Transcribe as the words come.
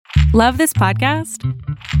Love this podcast?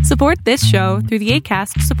 Support this show through the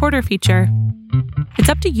Acast supporter feature. It's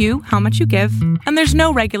up to you how much you give, and there's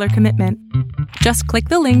no regular commitment. Just click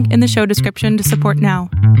the link in the show description to support now.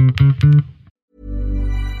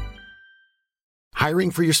 Hiring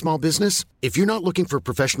for your small business? If you're not looking for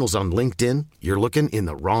professionals on LinkedIn, you're looking in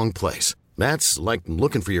the wrong place. That's like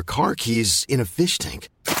looking for your car keys in a fish tank.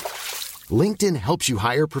 LinkedIn helps you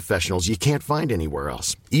hire professionals you can't find anywhere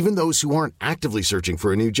else, even those who aren't actively searching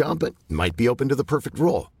for a new job but might be open to the perfect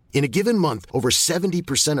role. In a given month, over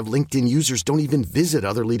 70% of LinkedIn users don't even visit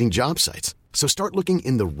other leading job sites. So start looking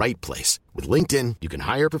in the right place. With LinkedIn, you can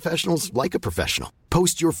hire professionals like a professional.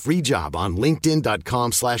 Post your free job on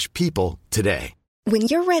linkedin.com/people today. When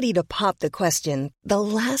you're ready to pop the question, the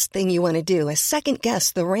last thing you want to do is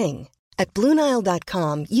second-guess the ring. At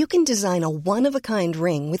BlueNile.com, you can design a one-of-a-kind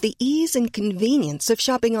ring with the ease and convenience of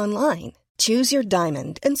shopping online. Choose your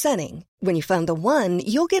diamond and setting. When you find the one,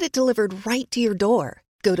 you'll get it delivered right to your door.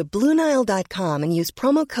 Go to BlueNile.com and use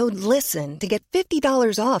promo code LISTEN to get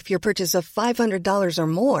 $50 off your purchase of $500 or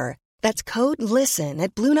more. That's code LISTEN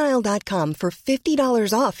at BlueNile.com for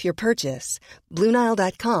 $50 off your purchase.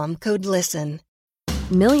 BlueNile.com, code LISTEN.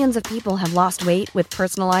 Millions of people have lost weight with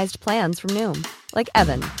personalized plans from Noom. Like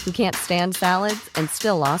Evan, who can't stand salads and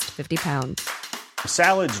still lost 50 pounds.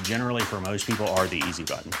 Salads generally for most people are the easy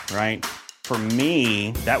button, right? For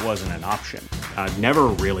me, that wasn't an option. I never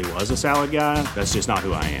really was a salad guy. That's just not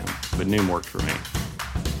who I am. But Noom worked for me.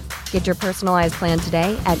 Get your personalized plan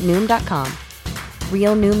today at Noom.com.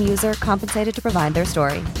 Real Noom user compensated to provide their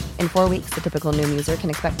story. In 4 weeks, the typical Noom user can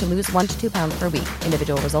expect to lose 1 to 2 pounds per week.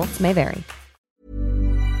 Individual results may vary.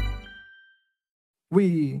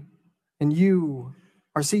 We and you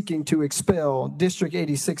are seeking to expel District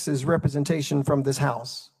 86's representation from this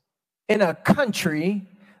House in a country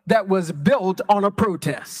that was built on a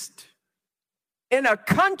protest. In a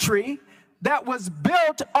country that was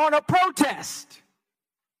built on a protest.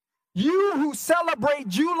 You who celebrate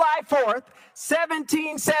July 4th,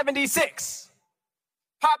 1776,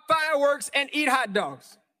 pop fireworks and eat hot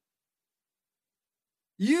dogs.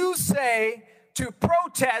 You say to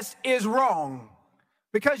protest is wrong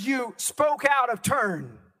because you spoke out of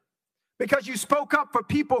turn, because you spoke up for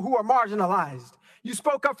people who are marginalized. You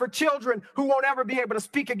spoke up for children who won't ever be able to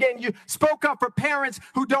speak again. You spoke up for parents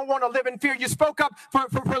who don't want to live in fear. You spoke up for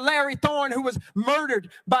Larry Thorne, who was murdered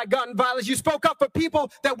by gun violence. You spoke up for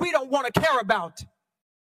people that we don't want to care about.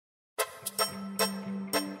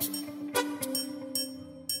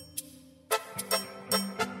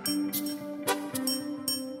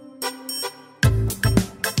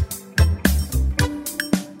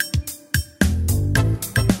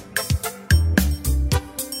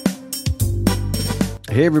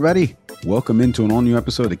 Hey, everybody. Welcome into an all-new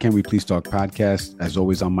episode of the Can We Please Talk podcast. As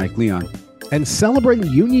always, I'm Mike Leon. And celebrating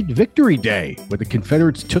Union Victory Day, where the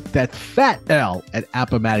Confederates took that fat L at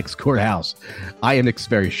Appomattox Courthouse. I am Nick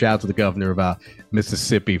Sperry. Shout out to the governor of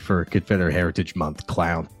Mississippi for Confederate Heritage Month,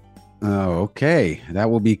 clown. Oh, okay.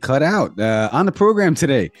 That will be cut out. On the program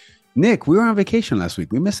today, Nick, we were on vacation last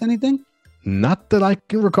week. We miss anything? Not that I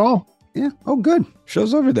can recall. Yeah. Oh, good.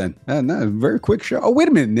 Show's over then. No, very quick show. Oh, wait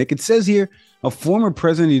a minute, Nick. It says here, a former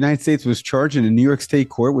president of the United States was charged in a New York State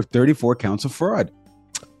court with 34 counts of fraud.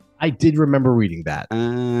 I did remember reading that.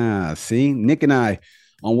 See, Nick and I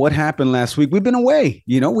on what happened last week. We've been away.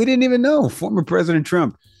 We didn't even know. Former President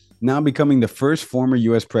Trump now becoming the first former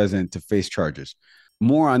U.S. president to face charges.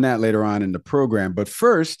 More on that later on in the program. But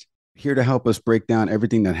first, here to help us break down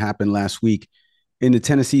everything that happened last week in the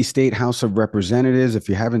Tennessee State House of Representatives. If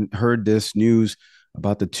you haven't heard this news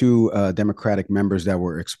about the two Democratic members that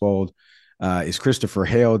were expelled, is Christopher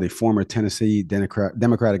Hale, the former Tennessee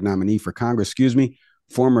Democratic nominee for Congress,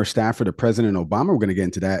 former staffer to President Obama. We're going to get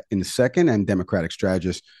into that in a second, and Democratic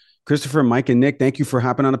strategist. Christopher, Mike, and Nick, thank you for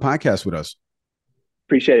hopping on the podcast with us.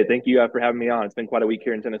 Appreciate it. Thank you for having me on. It's been quite a week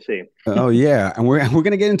here in Tennessee. Oh, yeah. And we're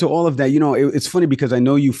going to get into all of that. It's funny because I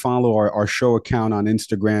know you follow our show account on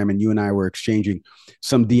Instagram, and you and I were exchanging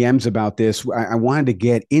some DMs about this. I wanted to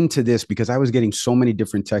get into this because I was getting so many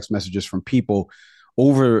different text messages from people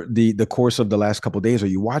over the course of the last couple of days. Are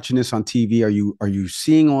you watching this on TV? Are you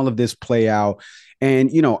seeing all of this play out?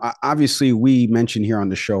 And, obviously we mentioned here on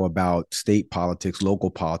the show about state politics,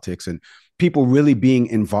 local politics, and people really being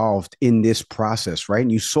involved in this process, right?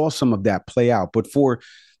 And you saw some of that play out. But for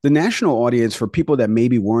the national audience, for people that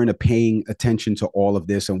maybe weren't paying attention to all of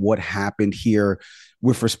this and what happened here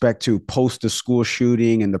with respect to post the school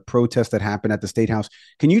shooting and the protest that happened at the State House,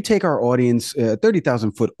 can you take our audience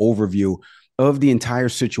 30,000 foot overview of the entire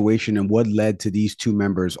situation and what led to these two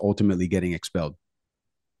members ultimately getting expelled?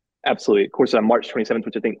 Absolutely. Of course, on March 27th,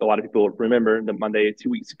 which I think a lot of people remember, the Monday 2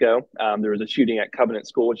 weeks ago, there was a shooting at Covenant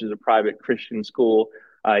School, which is a private Christian school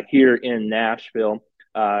here in Nashville.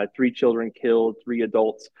 Three children killed, three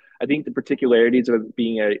adults. I think the particularities of it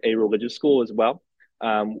being a religious school as well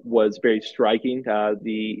was very striking.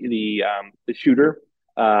 The shooter,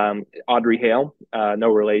 Audrey Hale, no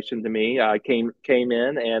relation to me, came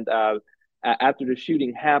in, and after the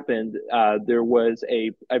shooting happened, there was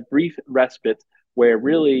a brief respite where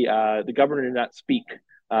really the governor did not speak.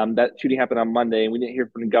 That shooting happened on Monday, and we didn't hear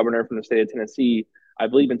from the governor from the state of Tennessee, I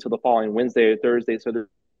believe, until the following Wednesday or Thursday. So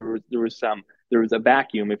there was a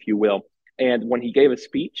vacuum, if you will. And when he gave a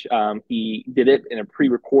speech, he did it in a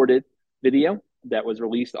pre-recorded video that was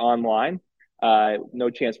released online. No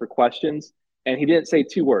chance for questions, and he didn't say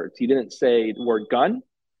two words. He didn't say the word gun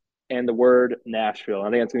and the word Nashville. I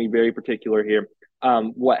think that's going to be very particular here.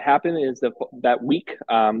 What happened is that week,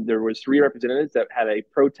 there was three representatives that had a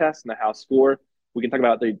protest in the House floor. We can talk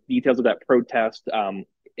about the details of that protest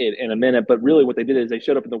in a minute, but really what they did is they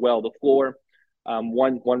showed up in the well of the floor.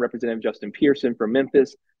 One representative, Justin Pearson from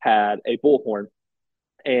Memphis, had a bullhorn,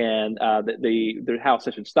 and the House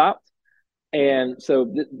session stopped. And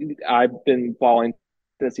so I've been following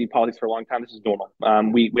Tennessee politics for a long time. This is normal.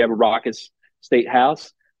 We have a raucous state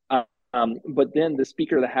house. But then the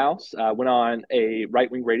Speaker of the House went on a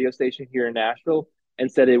right-wing radio station here in Nashville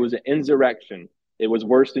and said it was an insurrection. It was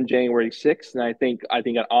worse than January 6th, and I think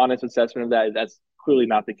an honest assessment of that is that's clearly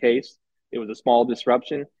not the case. It was a small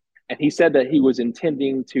disruption, and he said that he was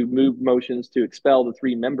intending to move motions to expel the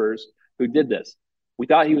three members who did this. We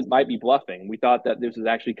thought might be bluffing. We thought that this was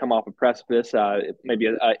actually come off a precipice, maybe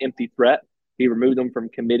an empty threat. He removed them from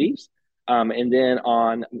committees, and then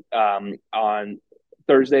on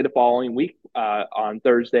Thursday the following week, on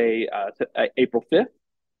Thursday, April 5th,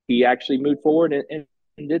 he actually moved forward and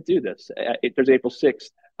did do this. Thursday, April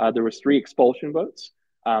 6th, there was 3 expulsion votes.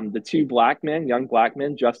 The 2 young black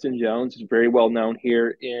men, Justin Jones is very well known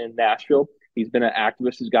here in Nashville. He's been an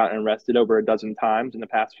activist who's gotten arrested over a dozen times in the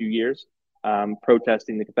past few years,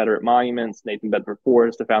 protesting the Confederate monuments. Nathan Bedford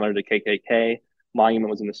Forrest, the founder of the KKK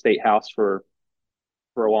monument, was in the state house for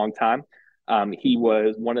a long time. He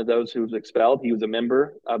was one of those who was expelled. He was a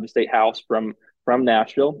member of the state house from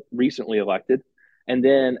Nashville, recently elected. And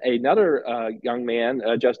then another young man,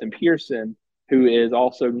 Justin Pearson, who is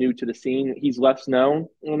also new to the scene. He's less known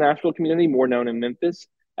in the Nashville community, more known in Memphis.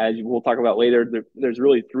 As we'll talk about later, there's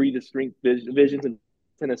really 3 distinct divisions in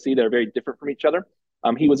Tennessee that are very different from each other.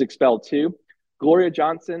 He was expelled too. Gloria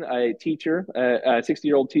Johnson, a teacher, a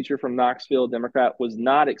 60-year-old teacher from Knoxville, Democrat, was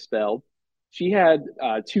not expelled. She had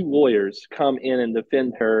 2 lawyers come in and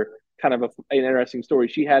defend her. Kind of an interesting story.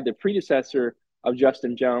 She had the predecessor of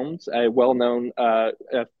Justin Jones, a well-known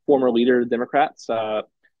former leader of the Democrats,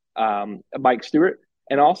 Mike Stewart,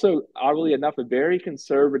 and also, oddly enough, a very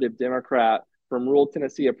conservative Democrat from rural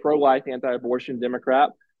Tennessee, a pro-life, anti-abortion Democrat,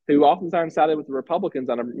 who oftentimes sided with the Republicans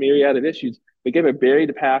on a myriad of issues, but gave a very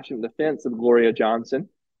passionate defense of Gloria Johnson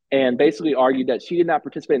and basically argued that she did not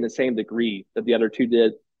participate in the same degree that the other 2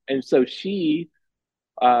 did. And so she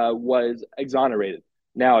was exonerated.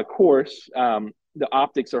 Now, of course, the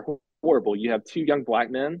optics are horrible. You have 2 young black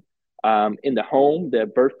men in the home, the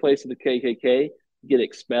birthplace of the KKK, get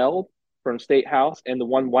expelled from state house, and the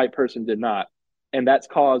one white person did not. And that's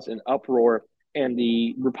caused an uproar. And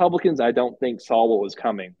the Republicans, I don't think, saw what was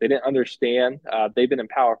coming. They didn't understand. They've been in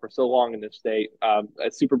power for so long in this state, a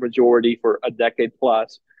supermajority for a decade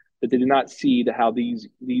plus, that they did not see how these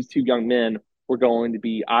 2 young men were going to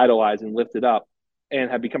be idolized and lifted up and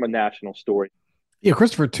have become a national story. Yeah,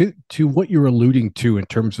 Christopher, to what you're alluding to in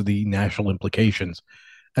terms of the national implications,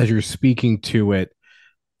 as you're speaking to it,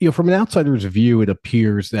 from an outsider's view, it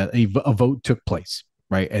appears that a vote took place,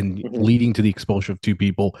 right? And leading to the expulsion of 2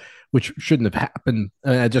 people, which shouldn't have happened,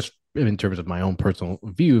 just in terms of my own personal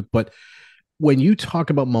view. But when you talk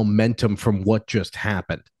about momentum from what just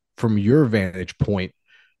happened, from your vantage point,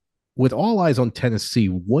 with all eyes on Tennessee,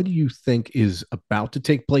 what do you think is about to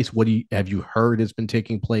take place? What have you heard has been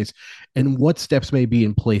taking place? And what steps may be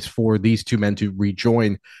in place for these 2 men to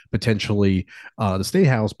rejoin potentially the state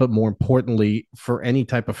house, but more importantly, for any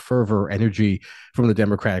type of fervor or energy from the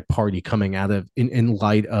Democratic Party coming out of in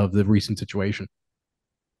light of the recent situation?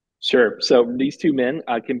 Sure. So these 2 men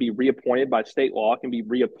can be reappointed by state law, can be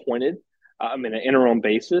reappointed in an interim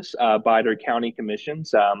basis by their county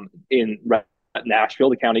commissions in Nashville.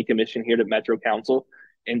 The county commission here at Metro Council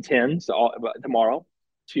intends tomorrow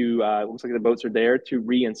to, looks like the votes are there, to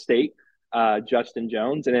reinstate Justin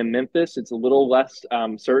Jones. And in Memphis, it's a little less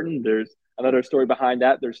certain. There's another story behind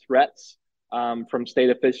that. There's threats from state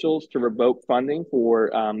officials to revoke funding for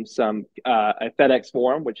a FedEx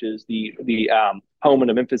Forum, which is the home of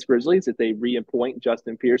the Memphis Grizzlies, if they reappoint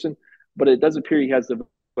Justin Pearson. But it does appear he has the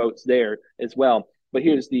votes there as well. But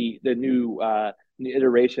here's the new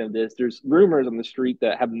iteration of this. There's rumors on the street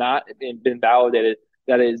that have not been validated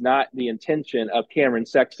that it is not the intention of Cameron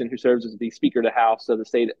Sexton, who serves as the Speaker of the House of the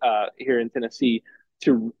state here in Tennessee,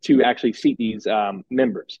 to actually seat these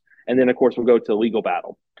members. And then, of course, we'll go to a legal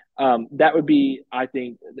battle. That would be, I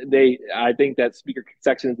think that Speaker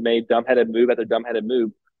Sexton has made dumbheaded move after dumbheaded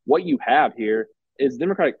move. What you have here is the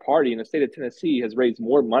Democratic Party in the state of Tennessee has raised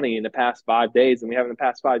more money in the past 5 days than we have in the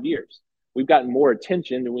past 5 years. We've gotten more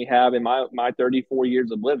attention than we have in my 34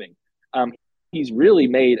 years of living. He's really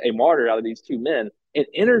made a martyr out of these two men and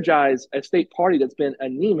energized a state party that's been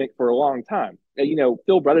anemic for a long time.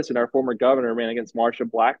 Phil Bredesen, our former governor, ran against Marsha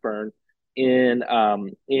Blackburn in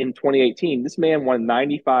 2018. This man won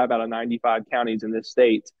 95 out of 95 counties in this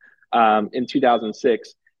state in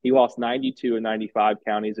 2006. He lost 92 and 95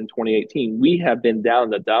 counties in 2018. We have been down in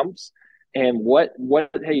the dumps. And what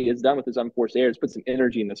he has done with his unforced errors is put some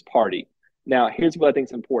energy in this party. Now, here's what I think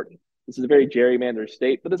is important. This is a very gerrymandered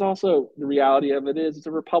state, but there's also the reality of it is it's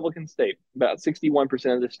a Republican state. About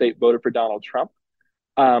 61% of the state voted for Donald Trump.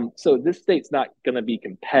 So this state's not going to be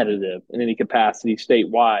competitive in any capacity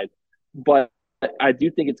statewide. But I do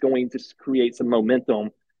think it's going to create some momentum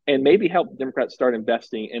and maybe help Democrats start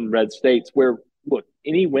investing in red states where, look,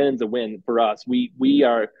 any win's a win for us. We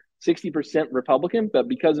are 60% Republican, but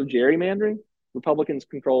because of gerrymandering, Republicans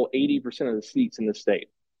control 80% of the seats in the state.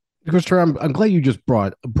 Christopher, I'm glad you just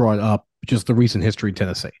brought up just the recent history in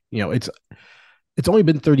Tennessee. It's only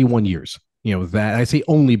been 31 years. That I say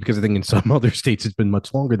only because I think in some other states it's been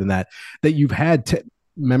much longer than that. That you've had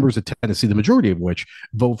members of Tennessee, the majority of which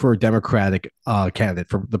vote for a Democratic candidate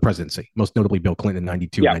for the presidency, most notably Bill Clinton in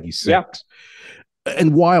 92, 96. Yeah.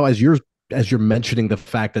 And while as you're mentioning the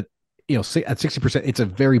fact that say at 60%, it's a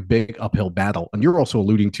very big uphill battle, and you're also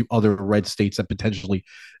alluding to other red states that potentially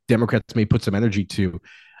Democrats may put some energy to.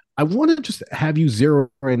 I want to just have you zero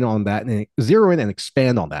in and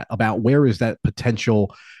expand on that about where is that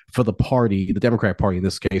potential for the party, the Democratic Party in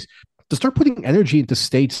this case, to start putting energy into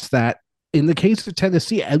states that, in the case of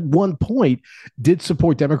Tennessee, at one point did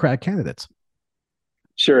support Democratic candidates.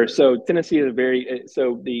 Sure. So Tennessee is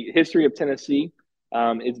the history of Tennessee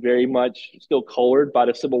is very much still colored by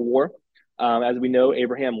the Civil War. As we know,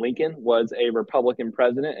 Abraham Lincoln was a Republican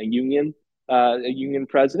president, a Union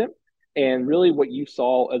president. And really what you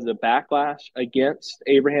saw as a backlash against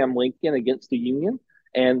Abraham Lincoln, against the Union,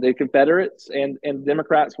 and the Confederates and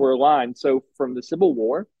Democrats were aligned. So from the Civil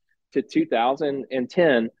War to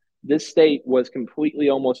 2010, this state was completely,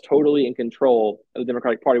 almost totally in control of the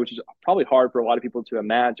Democratic Party, which is probably hard for a lot of people to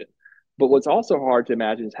imagine. But what's also hard to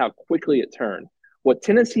imagine is how quickly it turned. What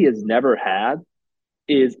Tennessee has never had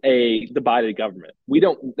is a divided government.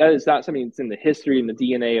 That is not something that's in the history and the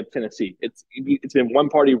DNA of Tennessee. It's been one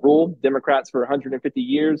party rule, Democrats for 150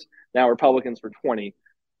 years, now Republicans for 20.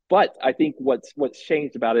 But I think what's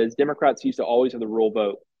changed about it is Democrats used to always have the rural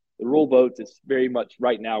vote. The rural vote is very much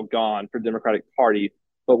right now gone for the Democratic Party.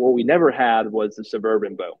 But what we never had was the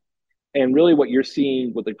suburban vote. And really what you're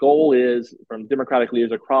seeing, what the goal is from Democratic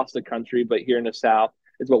leaders across the country, but here in the South,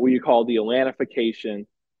 is what we call the Atlantification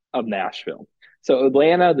of Nashville. So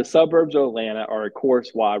Atlanta, the suburbs of Atlanta are, of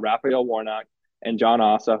course, why Raphael Warnock and John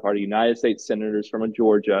Ossoff are the United States senators from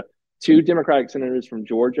Georgia. 2 Democratic senators from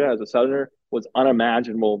Georgia as a Southerner was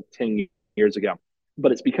unimaginable 10 years ago.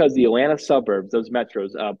 But it's because the Atlanta suburbs, those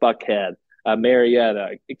metros, Buckhead,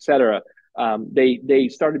 Marietta, et cetera, they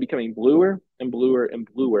started becoming bluer and bluer and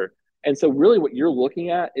bluer. And so really what you're looking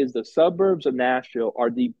at is the suburbs of Nashville are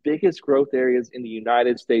the biggest growth areas in the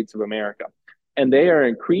United States of America. And they are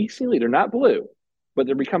increasingly, they're not blue, but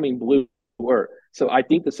they're becoming bluer. So I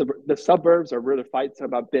think the suburbs are where the fights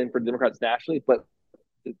have been for Democrats nationally, but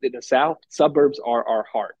in the South, suburbs are our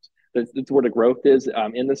heart. That's where the growth is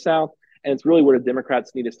in the South. And it's really where the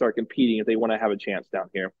Democrats need to start competing if they want to have a chance down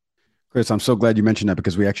here. Chris, I'm so glad you mentioned that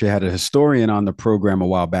because we actually had a historian on the program a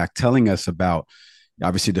while back telling us about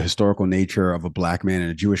obviously the historical nature of a black man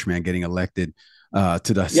and a Jewish man getting elected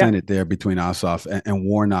to the Senate there between Ossoff and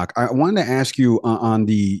Warnock. I wanted to ask you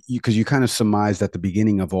because you kind of surmised at the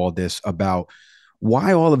beginning of all this about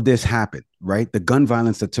why all of this happened, right? The gun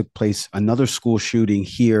violence that took place, another school shooting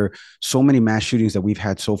here, so many mass shootings that we've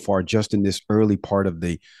had so far just in this early part of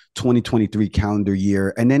the 2023 calendar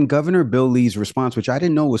year. And then Governor Bill Lee's response, which I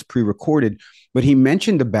didn't know was pre-recorded, but he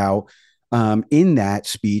mentioned about in that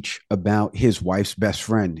speech about his wife's best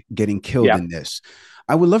friend getting killed in this.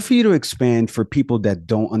 I would love for you to expand for people that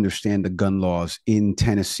don't understand the gun laws in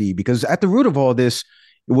Tennessee, because at the root of all this,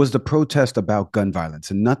 it was the protest about gun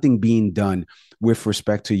violence and nothing being done with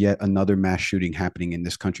respect to yet another mass shooting happening in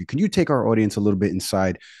this country. Can you take our audience a little bit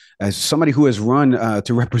inside, as somebody who has run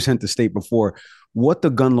to represent the state before, what the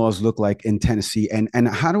gun laws look like in Tennessee, and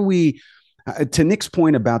how do we, to Nick's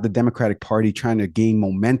point about the Democratic Party trying to gain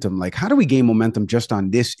momentum, like how do we gain momentum just on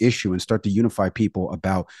this issue and start to unify people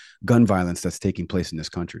about gun violence that's taking place in this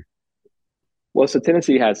country? Well, so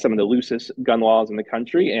Tennessee has some of the loosest gun laws in the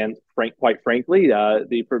country, and quite frankly,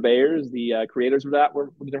 the purveyors, the creators of that were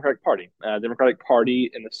the Democratic Party. Democratic Party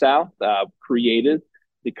in the South created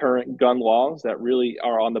the current gun laws that really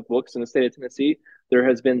are on the books in the state of Tennessee. There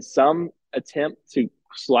has been some attempt to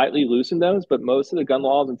slightly loosen those, but most of the gun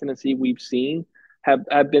laws in Tennessee we've seen have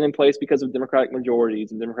been in place because of Democratic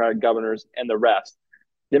majorities and Democratic governors and the rest.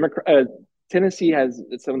 Tennessee has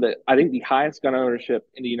some of the, I think, the highest gun ownership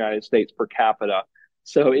in the United States per capita.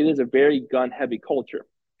 So it is a very gun heavy culture.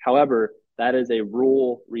 However, that is a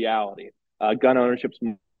rural reality. Gun ownership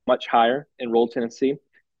is much higher in rural Tennessee.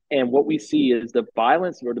 And what we see is the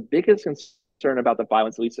violence, or the biggest concern about the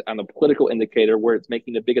violence, at least on the political indicator where it's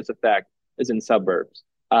making the biggest effect, is in suburbs.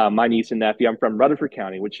 My niece and nephew, I'm from Rutherford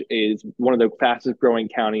County, which is one of the fastest growing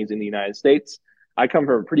counties in the United States. I come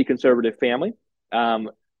from a pretty conservative family.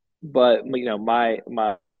 But my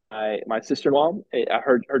sister-in-law,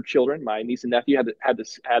 her children, my niece and nephew had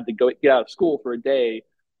to go get out of school for a day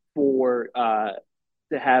to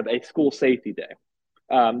have a school safety day,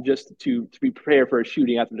 just to be prepared for a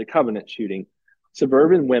shooting after the Covenant shooting.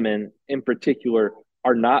 Suburban women, in particular,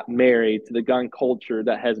 are not married to the gun culture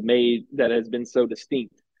that has been so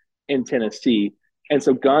distinct in Tennessee, and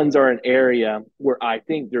so guns are an area where I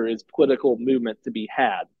think there is political movement to be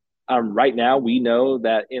had. Right now, we know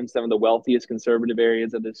that in some of the wealthiest conservative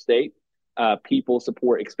areas of the state, people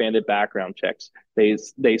support expanded background checks.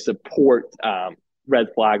 They support red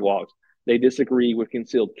flag laws. They disagree with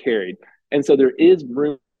concealed carry. And so there is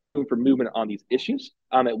room for movement on these issues,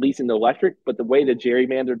 at least in the electric. But the way the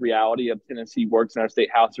gerrymandered reality of Tennessee works in our state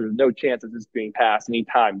house, there's no chance of this being passed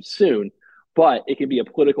anytime soon. But it can be a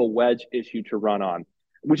political wedge issue to run on,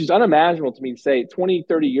 which is unimaginable to me to say 20,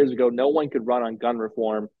 30 years ago, no one could run on gun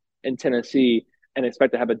reform in Tennessee and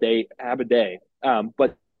expect to have a day.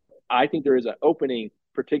 But I think there is an opening,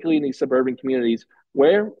 particularly in these suburban communities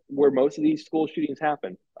where most of these school shootings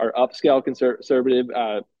happen, are upscale conservative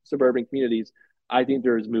suburban communities. I think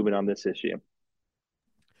there is movement on this issue.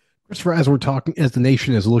 Christopher, as we're talking, as the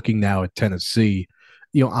nation is looking now at Tennessee,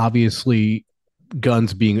 obviously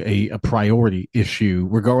guns being a priority issue,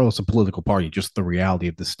 regardless of political party, just the reality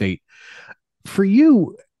of the state. For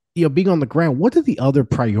you, being on the ground, what are the other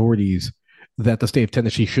priorities that the state of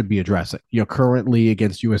Tennessee should be addressing? Currently,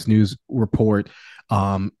 against U.S. News report,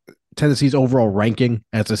 Tennessee's overall ranking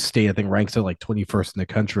as a state, I think, ranks at like 21st in the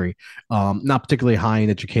country. Not particularly high in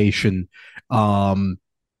education,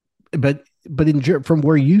 but from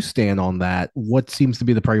where you stand on that, what seems to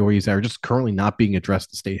be the priorities that are just currently not being addressed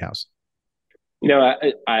in the state house?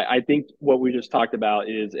 I think what we just talked about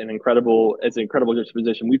is an incredible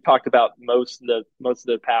juxtaposition. We've talked about most of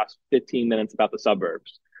the past 15 minutes about the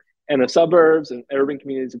suburbs. And the suburbs and urban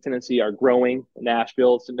communities of Tennessee are growing.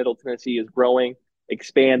 Nashville, Middle Tennessee is growing,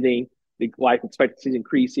 expanding. The life expectancy is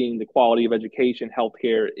increasing. The quality of education,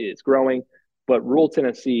 healthcare is growing. But rural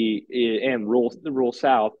Tennessee and the rural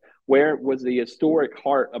South, where was the historic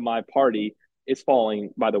heart of my party, is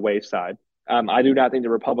falling by the wayside. I do not think the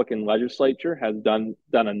Republican legislature has done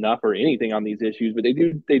enough or anything on these issues, but they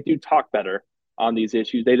do talk better on these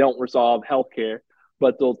issues. They don't resolve healthcare,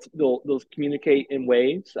 but they'll communicate in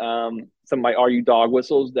ways. Some might argue dog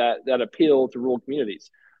whistles that appeal to rural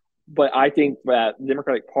communities. But I think that the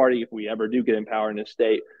Democratic Party, if we ever do get in power in this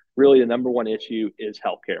state, really the number one issue is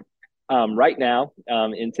healthcare. Right now,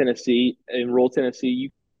 in Tennessee, in rural Tennessee, you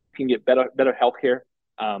can get better healthcare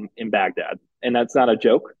in Baghdad, and that's not a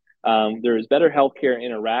joke. There is better healthcare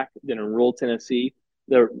in Iraq than in rural Tennessee.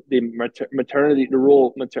 The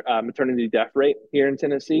rural maternity death rate here in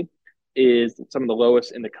Tennessee is some of the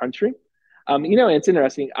lowest in the country. It's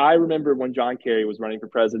interesting. I remember when John Kerry was running for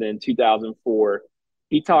president in 2004.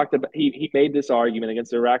 He made this argument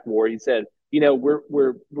against the Iraq War. He said,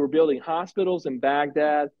 we're building hospitals in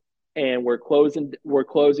Baghdad, and we're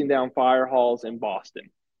closing down fire halls in Boston.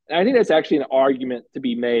 And I think that's actually an argument to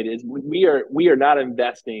be made. Is we are not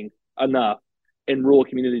investing enough in rural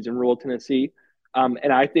communities in rural Tennessee.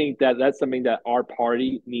 And I think that's something that our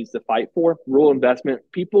party needs to fight for. Rural investment.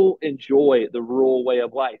 People enjoy the rural way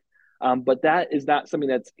of life. But that is not something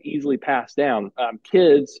that's easily passed down.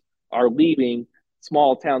 Kids are leaving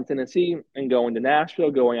small town Tennessee and going to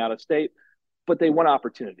Nashville, going out of state, but they want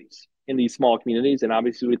opportunities in these small communities. And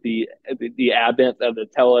obviously with the advent of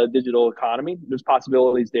the digital economy, there's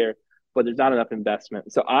possibilities there, but there's not enough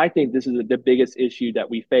investment. So I think this is the biggest issue that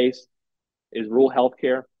we face is rural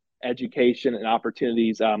healthcare, education, and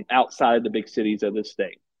opportunities outside the big cities of this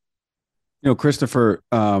state. Christopher,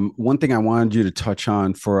 one thing I wanted you to touch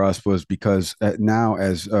on for us was because now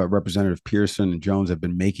as Representative Pearson and Jones have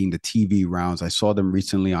been making the TV rounds, I saw them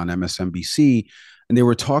recently on MSNBC, and they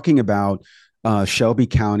were talking about Shelby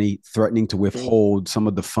County threatening to withhold some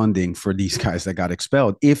of the funding for these guys that got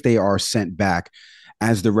expelled if they are sent back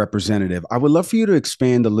as the representative. I would love for you to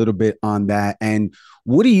expand a little bit on that. And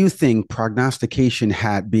what do you think, prognostication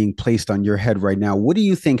hat being placed on your head right now, what do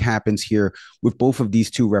you think happens here with both of these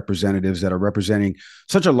two representatives that are representing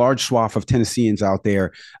such a large swath of Tennesseans out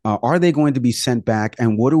there? Are they going to be sent back?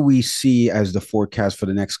 And what do we see as the forecast for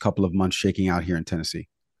the next couple of months shaking out here in Tennessee?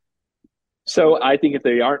 So I think if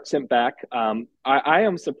they aren't sent back, I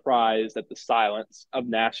am surprised at the silence of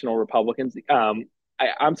national Republicans.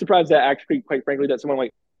 I'm surprised that actually, quite frankly, that someone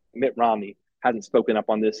like Mitt Romney hasn't spoken up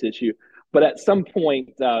on this issue. But at some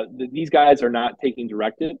point, these guys are not taking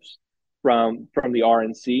directives from the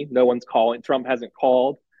RNC. No one's calling. Trump hasn't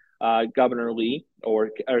called Governor Lee or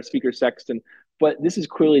Speaker Sexton. But this is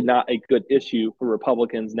clearly not a good issue for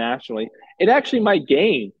Republicans nationally. It actually might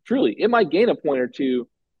gain, truly, it might gain a point or two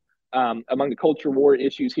among the culture war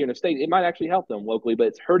issues here in the state. It might actually help them locally, but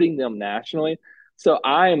it's hurting them nationally. So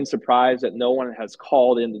I am surprised that no one has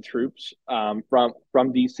called in the troops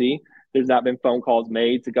from D.C. There's not been phone calls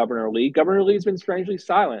made to Governor Lee. Governor Lee's been strangely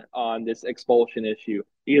silent on this expulsion issue.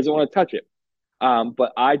 He doesn't want to touch it.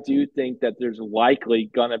 But I do think that there's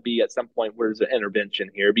likely going to be at some point where there's an intervention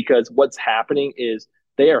here, because what's happening is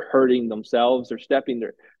they are hurting themselves. They're stepping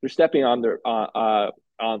on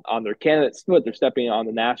their candidate's foot. They're stepping on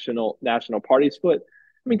the national party's foot.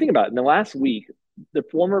 I mean, think about it. In the last week, the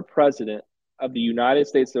former president of the United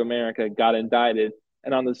States of America got indicted,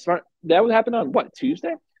 and on the front, that would happen on what,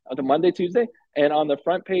 Tuesday? On Monday, Tuesday, and on the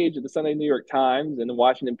front page of the Sunday New York Times and the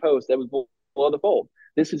Washington Post, that was below the fold.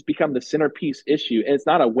 This has become the centerpiece issue, and it's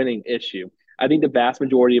not a winning issue. I think the vast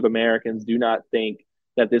majority of Americans do not think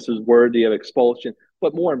that this is worthy of expulsion.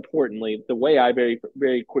 But more importantly, the way I very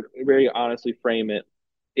honestly frame it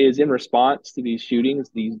is in response to these shootings,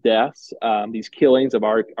 these deaths, these killings of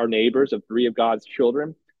our neighbors, of 3 of God's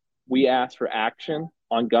children. We asked for action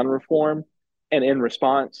on gun reform, and in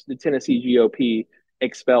response, the Tennessee GOP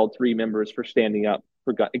expelled 3 members for standing up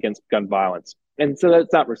against gun violence. And so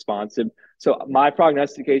that's not responsive. So my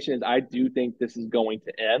prognostication is I do think this is going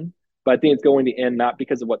to end, but I think it's going to end not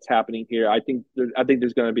because of what's happening here. I think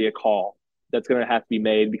there's going to be a call that's going to have to be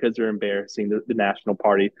made because they're embarrassing the national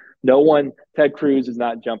party. Ted Cruz is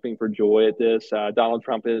not jumping for joy at this. Donald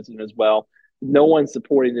Trump isn't as well. No one's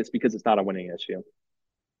supporting this because it's not a winning issue.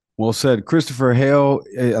 Well said. Christopher Hale,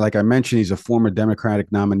 like I mentioned, he's a former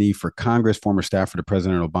Democratic nominee for Congress, former staffer to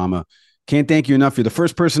President Obama. Can't thank you enough. You're the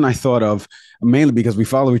first person I thought of, mainly because we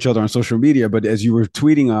follow each other on social media. But as you were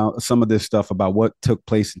tweeting out some of this stuff about what took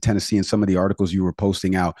place in Tennessee and some of the articles you were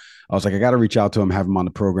posting out, I was like, I got to reach out to him, have him on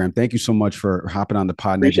the program. Thank you so much for hopping on the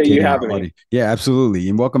pod and Appreciate educating you our having audience. me. Yeah, absolutely.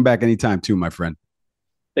 And welcome back anytime too, my friend.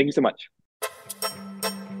 Thank you so much.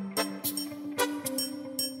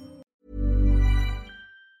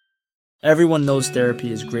 Everyone knows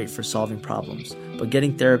therapy is great for solving problems, but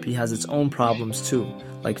getting therapy has its own problems too,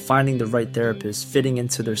 like finding the right therapist, fitting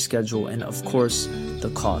into their schedule, and of course,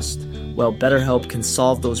 the cost. Well, BetterHelp can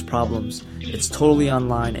solve those problems. It's totally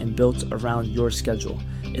online and built around your schedule.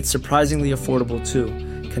 It's surprisingly affordable too.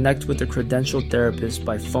 Connect with a credentialed therapist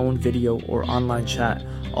by phone, video, or online chat,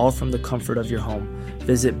 all from the comfort of your home.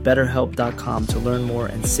 Visit BetterHelp.com to learn more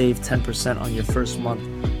and save 10% on your first month.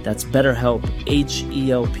 That's BetterHelp,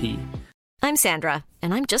 H-E-L-P. I'm Sandra,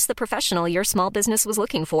 and I'm just the professional your small business was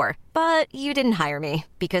looking for. But you didn't hire me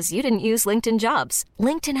because you didn't use LinkedIn Jobs.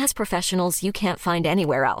 LinkedIn has professionals you can't find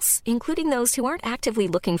anywhere else, including those who aren't actively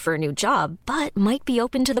looking for a new job, but might be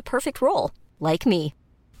open to the perfect role, like me.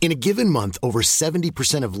 In a given month, over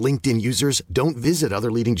 70% of LinkedIn users don't visit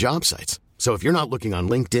other leading job sites. So if you're not looking on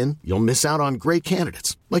LinkedIn, you'll miss out on great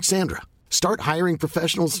candidates like Sandra. Start hiring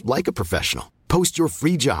professionals like a professional. Post your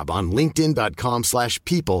free job on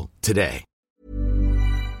linkedin.com/people today.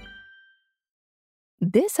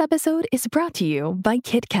 This episode is brought to you by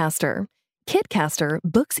KitCaster. KitCaster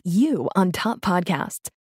books you on top podcasts.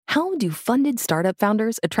 How do funded startup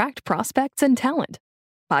founders attract prospects and talent?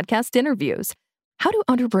 Podcast interviews. How do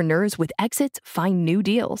entrepreneurs with exits find new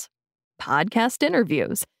deals? Podcast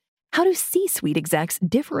interviews. How do C-suite execs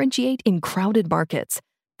differentiate in crowded markets?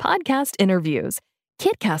 Podcast interviews.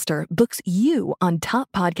 KitCaster books you on top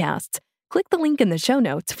podcasts. Click the link in the show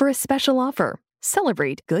notes for a special offer.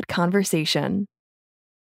 Celebrate good conversation.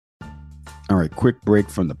 All right, quick break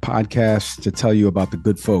from the podcast to tell you about the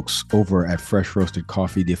good folks over at Fresh Roasted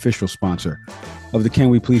Coffee, the official sponsor of the Can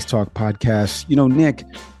We Please Talk podcast. You know, Nick,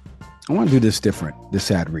 I want to do this different, this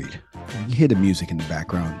ad read. You hear the music in the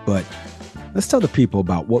background, but let's tell the people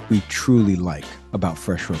about what we truly like about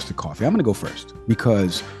Fresh Roasted Coffee. I'm going to go first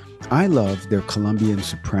because I love their Colombian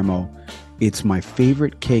Supremo. It's my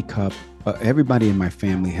favorite K-Cup. Everybody in my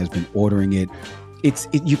family has been ordering it.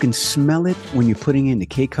 You can smell it when you're putting it in the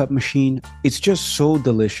K-Cup machine. It's just so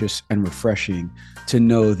delicious and refreshing to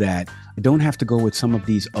know that I don't have to go with some of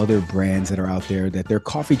these other brands that are out there, that their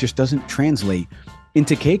coffee just doesn't translate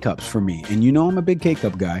into K-Cups for me. And you know I'm a big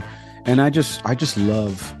K-Cup guy. And I just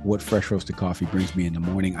love what Fresh Roasted Coffee brings me in the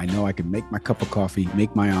morning. I know I can make my cup of coffee,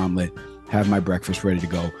 make my omelet, have my breakfast ready to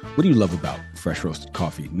go. What do you love about Fresh Roasted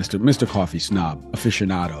Coffee, Mr. Coffee Snob,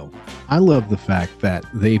 aficionado? I love the fact that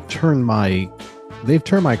they've turned my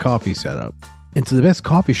coffee setup into the best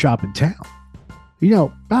coffee shop in town. You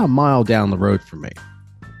know, about a mile down the road from me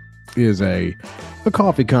is a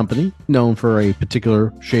coffee company known for a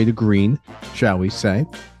particular shade of green, shall we say.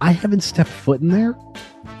 I haven't stepped foot in there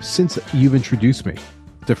since you've introduced me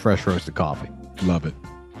to Fresh Roasted Coffee. Love it.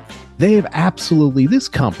 They have absolutely, this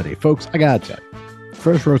company, folks, I gotta tell you,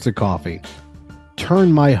 Fresh Roasted Coffee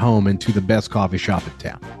turned my home into the best coffee shop in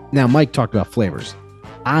town. Now, Mike talked about flavors.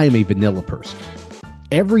 I'm a vanilla person.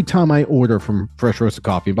 Every time I order from Fresh Roasted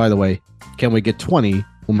Coffee, and by the way, can we get 20?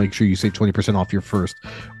 We'll make sure you save 20% off your first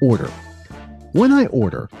order. When I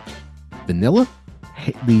order vanilla,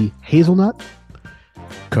 the hazelnut,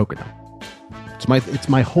 coconut, it's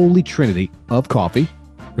my holy trinity of coffee.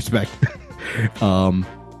 Respect.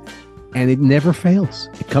 And it never fails.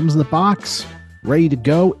 It comes in the box, ready to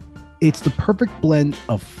go. It's the perfect blend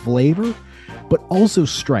of flavor, but also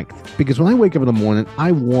strength. Because when I wake up in the morning,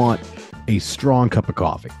 I want a strong cup of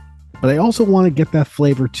coffee. But I also want to get that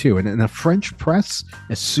flavor too. And in a French press,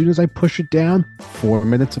 as soon as I push it down, 4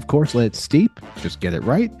 minutes, of course, let it steep, just get it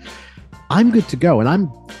right, I'm good to go. And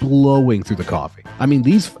I'm blowing through the coffee. I mean,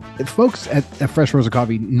 these folks at Fresh Roasted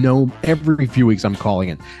Coffee know every few weeks I'm calling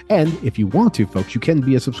in. And if you want to, folks, you can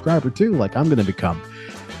be a subscriber too, like I'm going to become.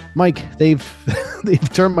 Mike, they've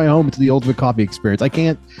turned my home into the ultimate coffee experience. I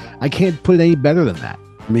can't put it any better than that.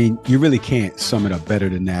 I mean, you really can't sum it up better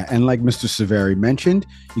than that. And like Mr. Severi mentioned,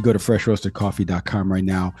 you go to freshroastedcoffee.com right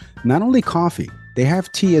now. Not only coffee, they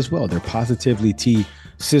have tea as well. They're Positively Tea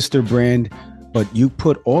sister brand. But you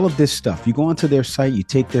put all of this stuff, you go onto their site, you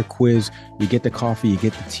take their quiz, you get the coffee, you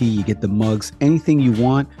get the tea, you get the mugs, anything you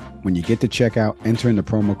want. When you get to checkout, enter in the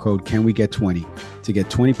promo code CanWeGet20 to get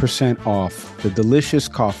 20% off the delicious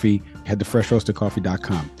coffee. Head to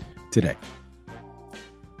freshroastedcoffee.com today.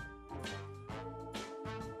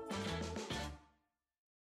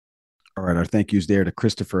 All right, our thank yous there to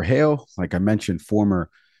Christopher Hale. Like I mentioned, former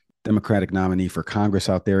Democratic nominee for Congress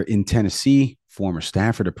out there in Tennessee, former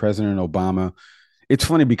staffer to President Obama. It's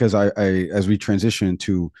funny because I as we transition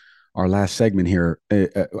to our last segment here,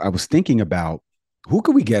 I was thinking about who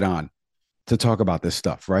could we get on to talk about this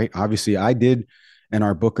stuff, right? Obviously, I did, and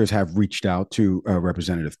our bookers have reached out to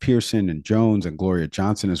Representative Pearson and Jones and Gloria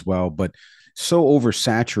Johnson as well, but so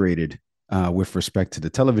oversaturated with respect to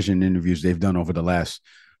the television interviews they've done over the last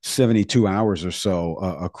 72 hours or so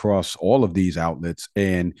across all of these outlets.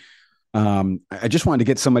 And I just wanted to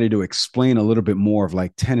get somebody to explain a little bit more of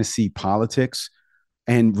like Tennessee politics.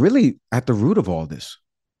 And really at the root of all this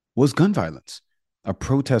was gun violence, a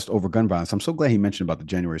protest over gun violence. I'm so glad he mentioned about the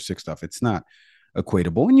January 6th stuff. It's not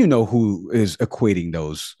equatable. And you know who is equating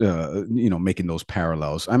those, making those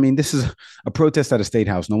parallels. I mean, this is a protest at a state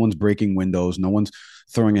house. No one's breaking windows. No one's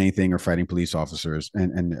throwing anything or fighting police officers,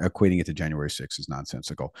 and equating it to January 6th is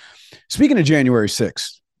nonsensical. Speaking of January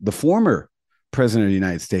 6th, the former president of the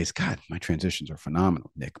United States, God, my transitions are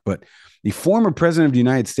phenomenal, Nick, but the former president of the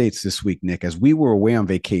United States this week, Nick, as we were away on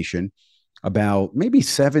vacation about maybe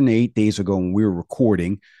 7-8 days ago when we were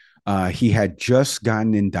recording, he had just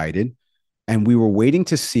gotten indicted. And we were waiting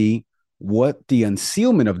to see what the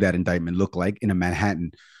unsealment of that indictment looked like in a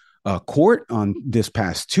Manhattan court on this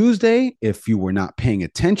past Tuesday. If you were not paying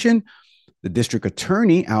attention, the district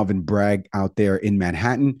attorney, Alvin Bragg, out there in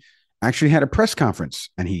Manhattan, actually had a press conference,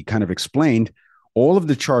 and he kind of explained all of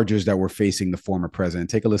the charges that were facing the former president.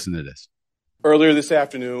 Take a listen to this. Earlier this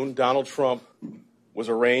afternoon, Donald Trump was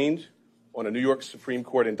arraigned on a New York Supreme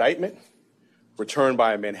Court indictment returned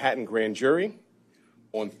by a Manhattan grand jury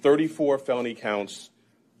on 34 felony counts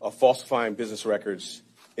of falsifying business records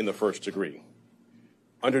in the first degree.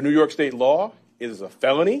 Under New York state law, it is a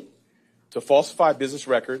felony to falsify business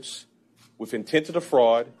records with intent to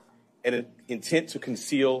defraud and an intent to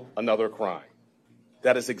conceal another crime.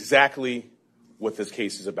 That is exactly what this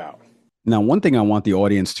case is about. Now, one thing I want the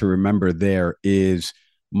audience to remember there is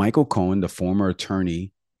Michael Cohen, the former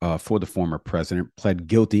attorney for the former president, pled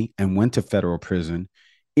guilty and went to federal prison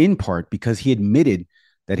in part because he admitted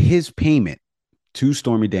that his payment to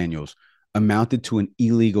Stormy Daniels amounted to an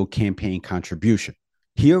illegal campaign contribution.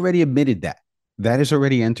 He already admitted that. That is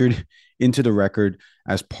already entered into the record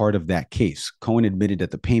as part of that case. Cohen admitted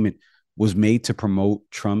that the payment was made to promote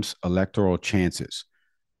Trump's electoral chances,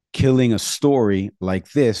 killing a story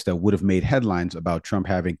like this that would have made headlines about Trump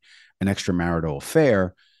having an extramarital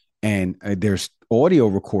affair. And there's audio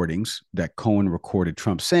recordings that Cohen recorded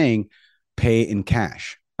Trump saying, pay in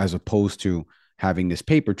cash, as opposed to having this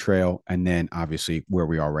paper trail. And then obviously where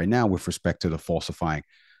we are right now with respect to the falsifying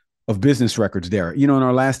of business records there. You know, in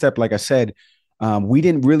our last step, like I said, we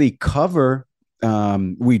didn't really cover,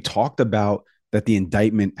 we talked about that the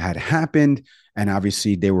indictment had happened. And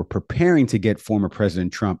obviously they were preparing to get former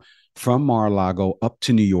President Trump from Mar-a-Lago up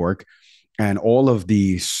to New York, and all of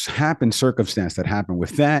the circumstance that happened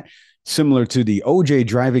with that, similar to the OJ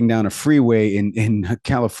driving down a freeway in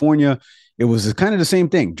California. It was kind of the same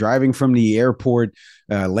thing, driving from the airport,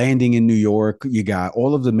 landing in New York. You got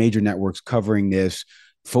all of the major networks covering this,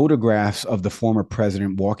 photographs of the former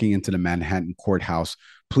president walking into the Manhattan courthouse,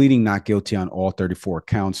 pleading not guilty on all 34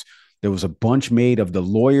 counts. There was a bunch made of the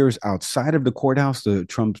lawyers outside of the courthouse, the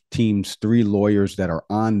Trump team's 3 lawyers that are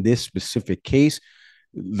on this specific case.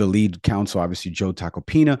 The lead counsel, obviously, Joe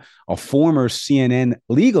Tacopina, a former CNN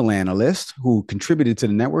legal analyst who contributed to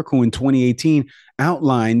the network, who in 2018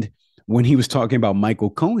 outlined, when he was talking about Michael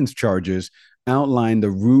Cohen's charges, outlined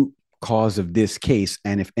the root cause of this case.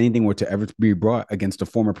 And if anything were to ever be brought against the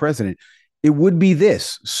former president, it would be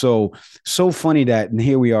this. So funny that, and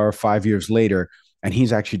here we are 5 years later, and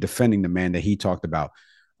he's actually defending the man that he talked about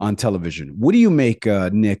on television. What do you make,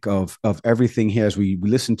 Nick, of everything here as we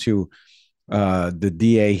listen to the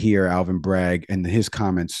DA here, Alvin Bragg, and his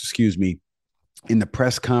comments, in the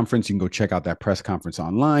press conference? You can go check out that press conference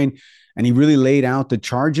online. And he really laid out the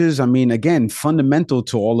charges. I mean, again, fundamental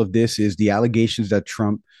to all of this is the allegations that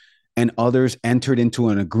Trump and others entered into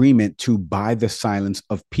an agreement to buy the silence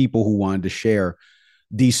of people who wanted to share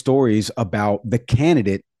these stories about the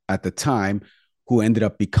candidate at the time who ended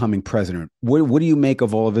up becoming president. What do you make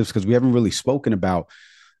of all of this? Because we haven't really spoken about,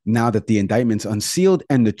 now that the indictment's unsealed,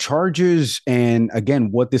 and the charges, and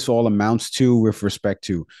again, what this all amounts to with respect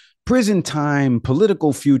to prison time,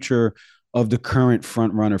 political future of the current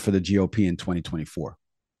front runner for the GOP in 2024.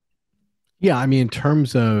 Yeah, I mean, in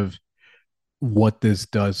terms of what this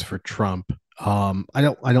does for Trump, I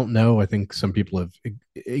don't know. I think some people have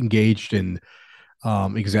engaged in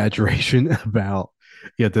exaggeration about,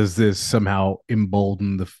 does this somehow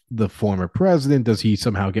embolden the former president? Does he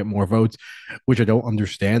somehow get more votes? Which I don't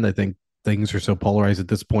understand. I think things are so polarized at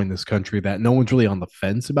this point in this country that no one's really on the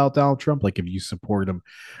fence about Donald Trump. Like, if you support him,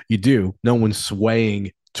 you do. No one's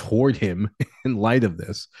swaying toward him in light of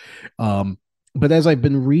this. But as I've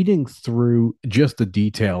been reading through just the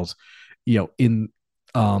details, in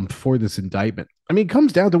for this indictment, I mean, it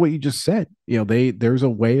comes down to what you just said. There's a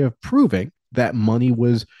way of proving that money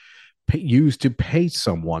was used to pay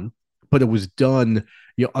someone, but it was done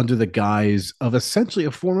under the guise of essentially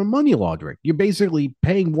a form of money laundering. You're basically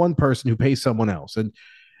paying one person who pays someone else,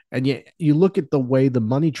 and yet you look at the way the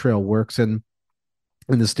money trail works, and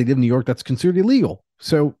in the state of New York, that's considered illegal.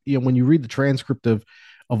 So when you read the transcript of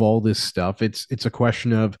all this stuff, it's a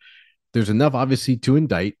question of, there's enough obviously to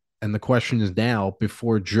indict, and the question is now,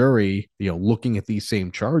 before jury, looking at these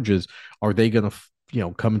same charges, are they going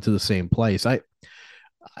to come into the same place?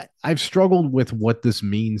 I've struggled with what this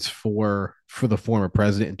means for the former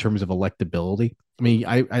president in terms of electability. I mean,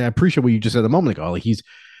 I appreciate what you just said a moment ago. Like, he's,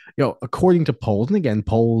 according to polls, and again,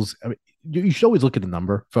 polls, I mean, you should always look at the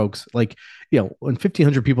number, folks. Like, when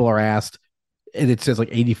 1,500 people are asked and it says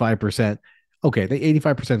like 85%, okay, the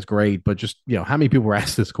 85% is great, but just, how many people were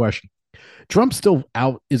asked this question? Trump still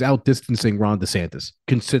is out distancing Ron DeSantis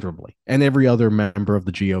considerably, and every other member of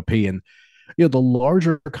the GOP. And, the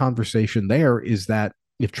larger conversation there is that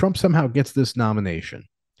if Trump somehow gets this nomination,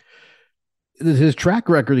 his track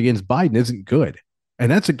record against Biden isn't good.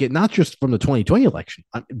 And that's not just from the 2020 election.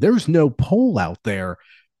 There's no poll out there,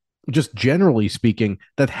 just generally speaking,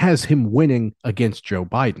 that has him winning against Joe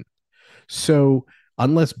Biden. So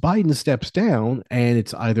unless Biden steps down and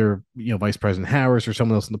it's either, Vice President Harris or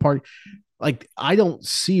someone else in the party, like, I don't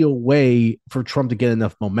see a way for Trump to get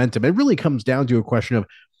enough momentum. It really comes down to a question of,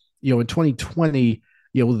 in 2020,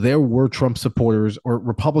 there were Trump supporters or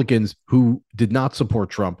Republicans who did not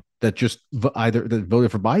support Trump that just either that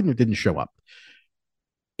voted for Biden or didn't show up.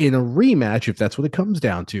 In a rematch, if that's what it comes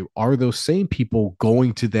down to, are those same people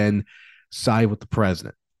going to then side with the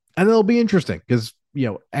president? And it'll be interesting because,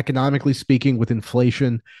 economically speaking, with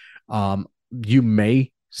inflation, you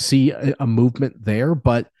may see a movement there,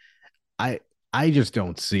 but I just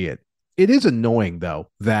don't see it. It is annoying though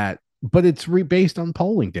but it's based on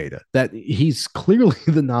polling data that he's clearly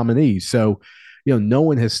the nominee. So, no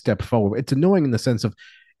one has stepped forward. It's annoying in the sense of,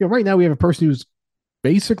 right now we have a person who's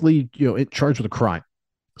basically, charged with a crime.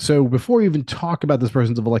 So before we even talk about this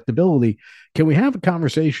person's electability, can we have a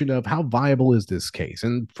conversation of how viable is this case?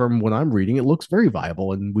 And from what I'm reading, it looks very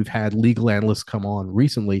viable. And we've had legal analysts come on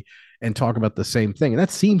recently and talk about the same thing. And that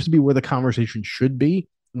seems to be where the conversation should be,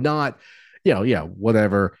 not,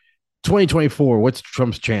 whatever. 2024, what's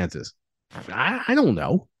Trump's chances? I don't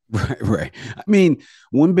know. Right. I mean,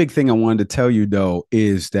 one big thing I wanted to tell you, though,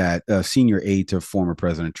 is that senior aide to former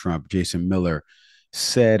President Trump, Jason Miller,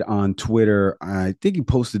 said on Twitter, I think he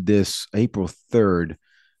posted this April 3rd,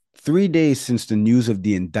 3 days since the news of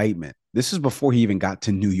the indictment. This is before he even got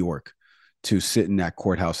to New York to sit in that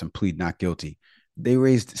courthouse and plead not guilty. They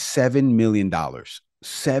raised $7 million.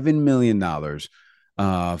 $7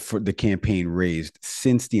 million for the campaign raised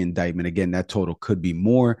since the indictment. Again, that total could be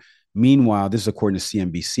more. Meanwhile, this is according to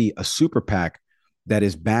CNBC, a super PAC that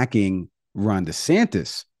is backing Ron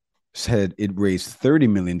DeSantis said it raised $30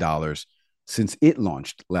 million since it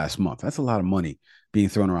launched last month. That's a lot of money being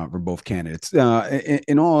thrown around for both candidates.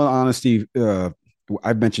 In all honesty,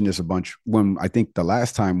 I've mentioned this a bunch when I think the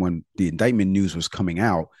last time when the indictment news was coming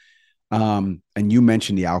out, and you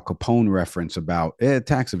mentioned the Al Capone reference about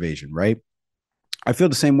tax evasion, right? I feel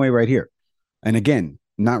the same way right here. And again,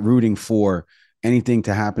 not rooting for anything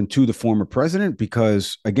to happen to the former president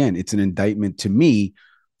because, again, it's an indictment to me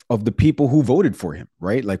of the people who voted for him,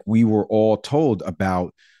 right? Like we were all told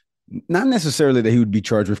about, not necessarily that he would be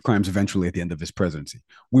charged with crimes eventually at the end of his presidency.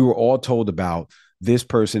 We were all told about this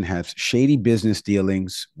person has shady business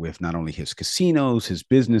dealings with not only his casinos, his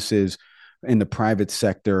businesses in the private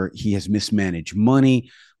sector. He has mismanaged money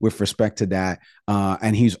with respect to that.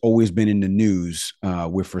 And he's always been in the news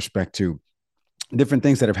with respect to different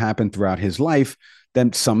things that have happened throughout his life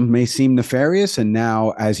that some may seem nefarious. And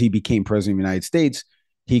now as he became president of the United States,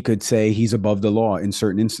 he could say he's above the law in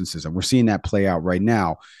certain instances. And we're seeing that play out right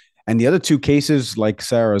now. And the other two cases, like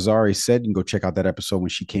Sarah Azari said, you can go check out that episode when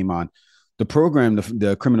she came on the program,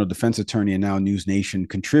 the criminal defense attorney and now News Nation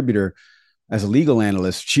contributor as a legal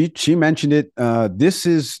analyst, she mentioned it. This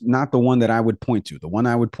is not the one that I would point to. The one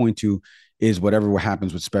I would point to is whatever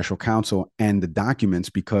happens with special counsel and the documents,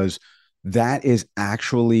 because that is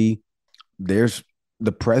actually, there's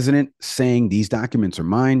the president saying these documents are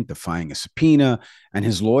mine, defying a subpoena, and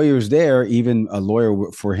his lawyers there, even a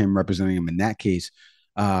lawyer for him representing him in that case,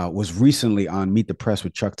 was recently on Meet the Press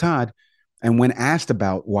with Chuck Todd. And when asked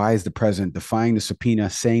about why is the president defying the subpoena,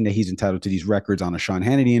 saying that he's entitled to these records on a Sean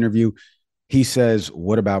Hannity interview, he says,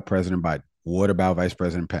 what about President Biden? What about Vice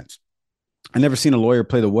President Pence? I've never seen a lawyer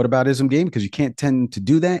play the whataboutism game because you can't tend to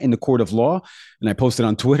do that in the court of law. And I posted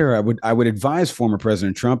on Twitter, I would advise former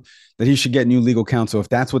President Trump that he should get new legal counsel if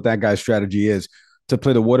that's what that guy's strategy is, to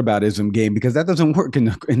play the whataboutism game, because that doesn't work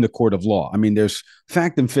in the court of law. I mean, there's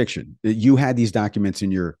fact and fiction. You had these documents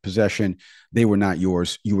in your possession. They were not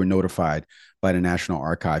yours. You were notified by the National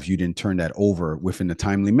Archives. You didn't turn that over within a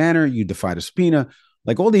timely manner. You defied a subpoena.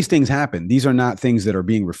 Like, all these things happen. These are not things that are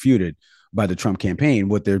being refuted by the Trump campaign.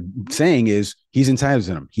 What they're saying is he's entitled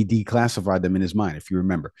to them. He declassified them in his mind, if you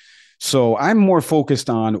remember. So I'm more focused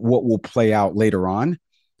on what will play out later on.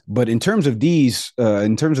 But in terms of these,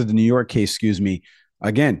 in terms of the New York case,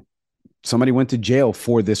 again, somebody went to jail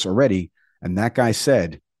for this already. And that guy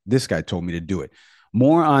said, this guy told me to do it.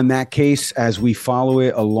 More on that case as we follow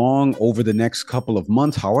it along over the next couple of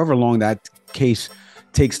months. However long that case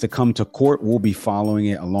takes to come to court, we'll be following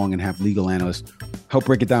it along and have legal analysts help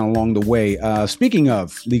break it down along the way. Speaking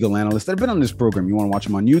of legal analysts that have been on this program, you want to watch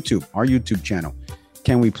them on YouTube, our YouTube channel,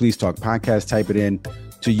 Can We Please Talk Podcast? Type it in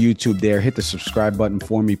to YouTube there. Hit the subscribe button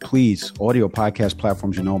for me, please. Audio podcast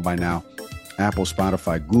platforms you know by now. Apple,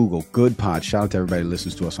 Spotify, Google, Good Pods. Shout out to everybody who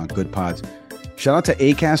listens to us on Good Pods. Shout out to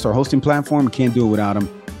Acast, our hosting platform. Can't do it without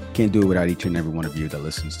them. Can't do it without each and every one of you that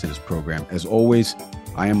listens to this program. As always,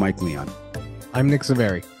 I am Mike Leon. I'm Nick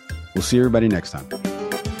Saveri. We'll see everybody next time.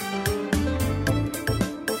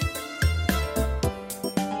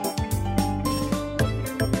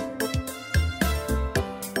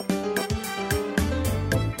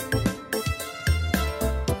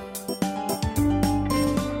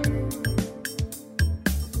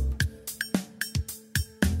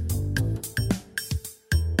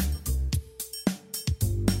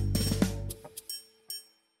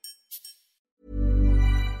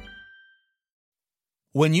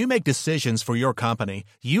 When you make decisions for your company,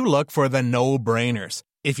 you look for the no-brainers.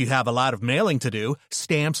 If you have a lot of mailing to do,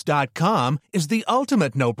 Stamps.com is the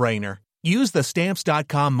ultimate no-brainer. Use the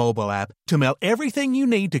Stamps.com mobile app to mail everything you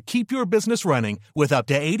need to keep your business running with up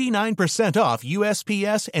to 89% off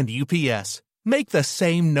USPS and UPS. Make the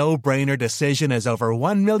same no-brainer decision as over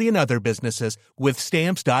 1 million other businesses with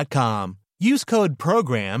Stamps.com. Use code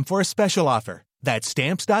PROGRAM for a special offer. That's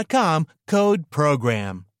Stamps.com, code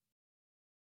PROGRAM.